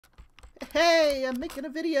Hey, I'm making a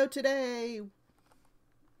video today,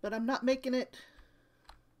 but I'm not making it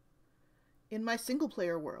in my single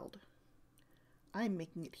player world. I'm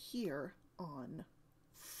making it here on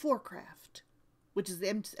ForeCraft, which is the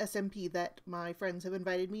SMP that my friends have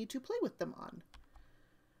invited me to play with them on.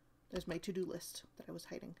 There's my to-do list that I was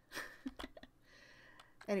hiding.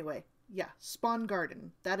 Anyway, yeah, spawn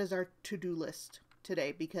garden. That is our to-do list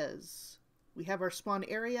today because we have our spawn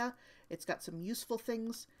area. It's got some useful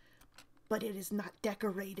things, but it is not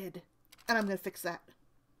decorated. And I'm going to fix that.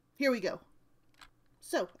 Here we go.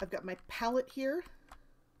 So, I've got my palette here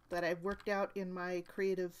that I've worked out in my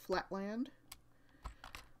creative flatland.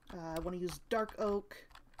 I want to use dark oak.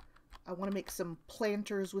 I want to make some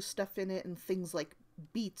planters with stuff in it and things like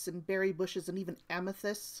beets and berry bushes and even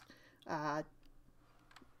amethysts.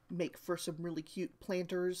 Make for some really cute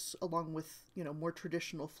planters along with, you know, more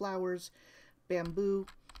traditional flowers. Bamboo.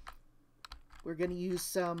 We're going to use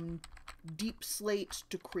some deep slate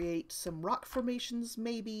to create some rock formations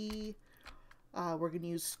maybe. We're going to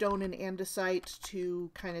use stone and andesite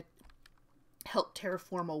to kind of help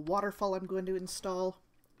terraform a waterfall I'm going to install.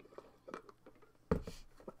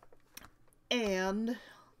 And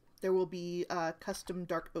there will be custom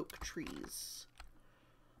dark oak trees.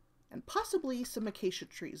 And possibly some acacia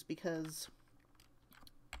trees because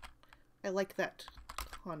I like that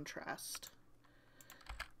contrast.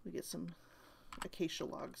 We get some acacia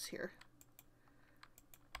logs here.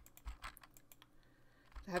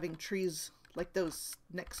 Having trees like those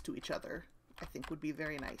next to each other, I think would be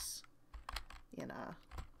very nice in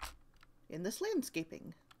this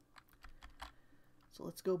landscaping. So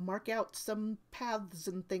let's go mark out some paths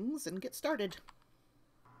and things and get started.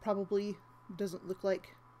 Probably doesn't look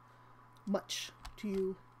like much to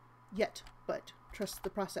you yet, but trust the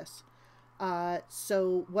process.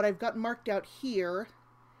 So what I've got marked out here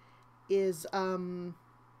is I'm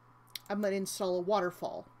going to install a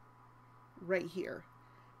waterfall right here.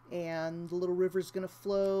 And the little river's going to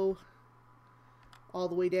flow all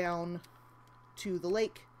the way down to the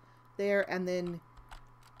lake there, and then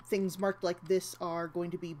things marked like this are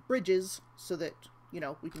going to be bridges so that, you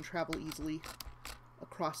know, we can travel easily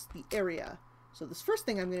across the area. So this first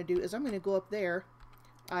thing I'm going to do is I'm going to go up there.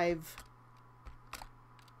 I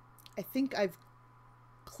think I've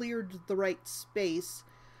cleared the right space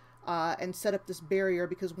and set up this barrier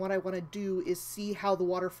because what I want to do is see how the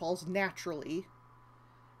water falls naturally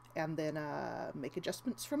and then make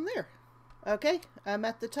adjustments from there. Okay, I'm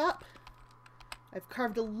at the top. I've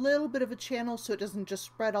carved a little bit of a channel so it doesn't just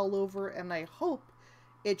spread all over, and I hope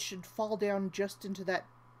it should fall down just into that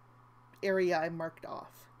area I marked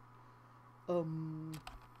off. And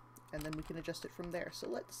then we can adjust it from there. So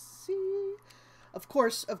let's see. Of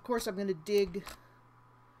course, I'm going to dig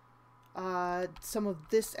some of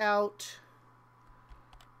this out,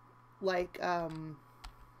 like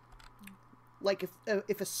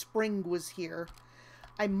if a spring was here,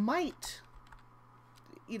 I might,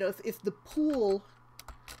 you know, if the pool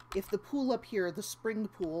up here, the spring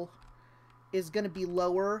pool, is going to be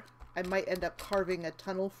lower, I might end up carving a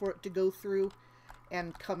tunnel for it to go through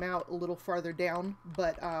and come out a little farther down,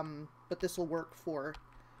 but this will work for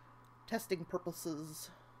testing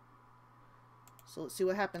purposes. So let's see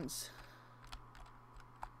what happens.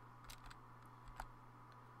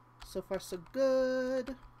 So far so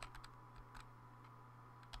good.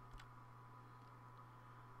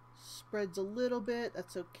 Spreads a little bit,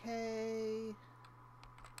 that's okay.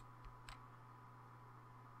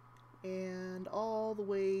 And all the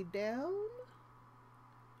way down.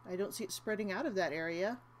 I don't see it spreading out of that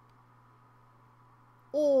area.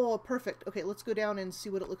 Oh, perfect. Okay, let's go down and see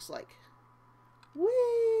what it looks like.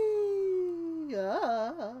 Whee!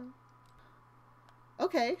 Ah.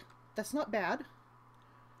 Okay, that's not bad.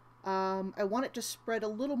 I want it to spread a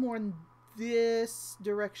little more in this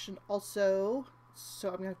direction also. So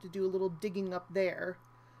I'm going to have to do a little digging up there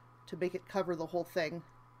to make it cover the whole thing.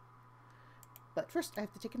 But first I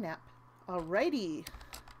have to take a nap. Alrighty.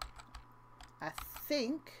 I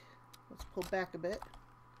think, let's pull back a bit.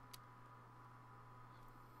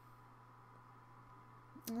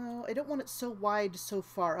 No, I don't want it so wide so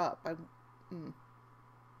far up.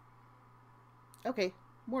 Okay,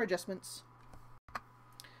 more adjustments.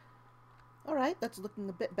 Alright, that's looking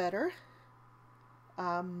a bit better.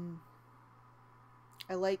 I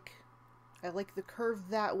like the curve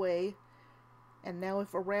that way, and now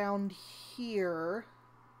if around here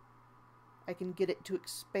I can get it to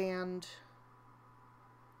expand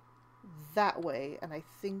that way, and I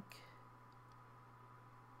think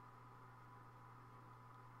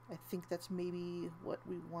that's maybe what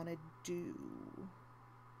we want to do.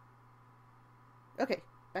 Okay,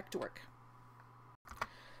 back to work.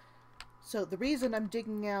 So the reason I'm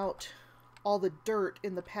digging out all the dirt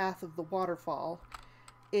in the path of the waterfall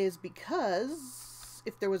is because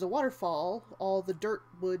if there was a waterfall, all the dirt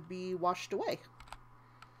would be washed away.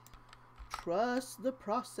 Trust the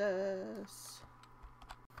process.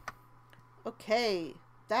 Okay,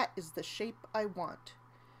 that is the shape I want.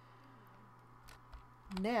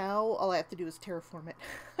 Now all I have to do is terraform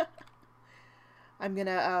it. I'm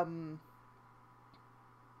gonna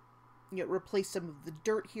replace some of the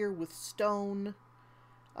dirt here with stone,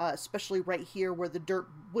 especially right here where the dirt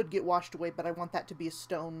would get washed away, but I want that to be a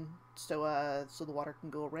stone so so the water can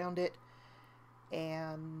go around it.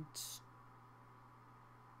 And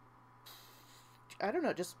I don't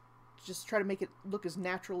know, just try to make it look as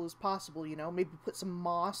natural as possible, you know, maybe put some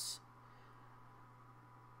moss,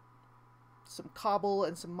 some cobble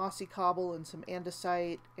and some mossy cobble and some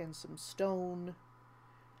andesite and some stone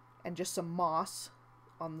and just some moss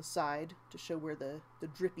on the side to show where the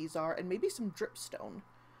drippies are, and maybe some dripstone.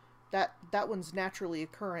 That one's naturally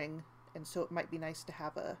occurring, and so it might be nice to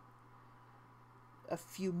have a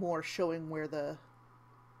few more showing where the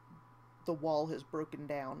wall has broken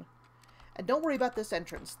down. And don't worry about this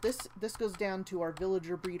entrance. This goes down to our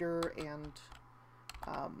villager breeder and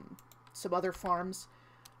some other farms,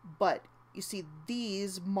 but you see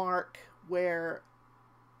these mark where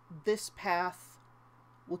this path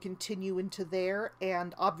will continue into there,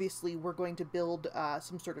 and obviously we're going to build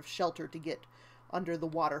some sort of shelter to get under the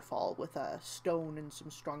waterfall with stone and some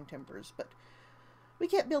strong timbers, but we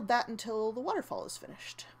can't build that until the waterfall is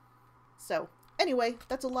finished. So anyway,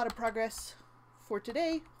 that's a lot of progress for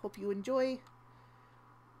today. Hope you enjoy.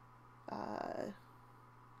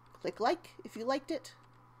 Click like if you liked it,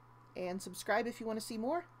 and subscribe if you want to see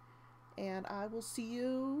more, and I will see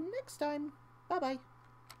you next time. Bye bye.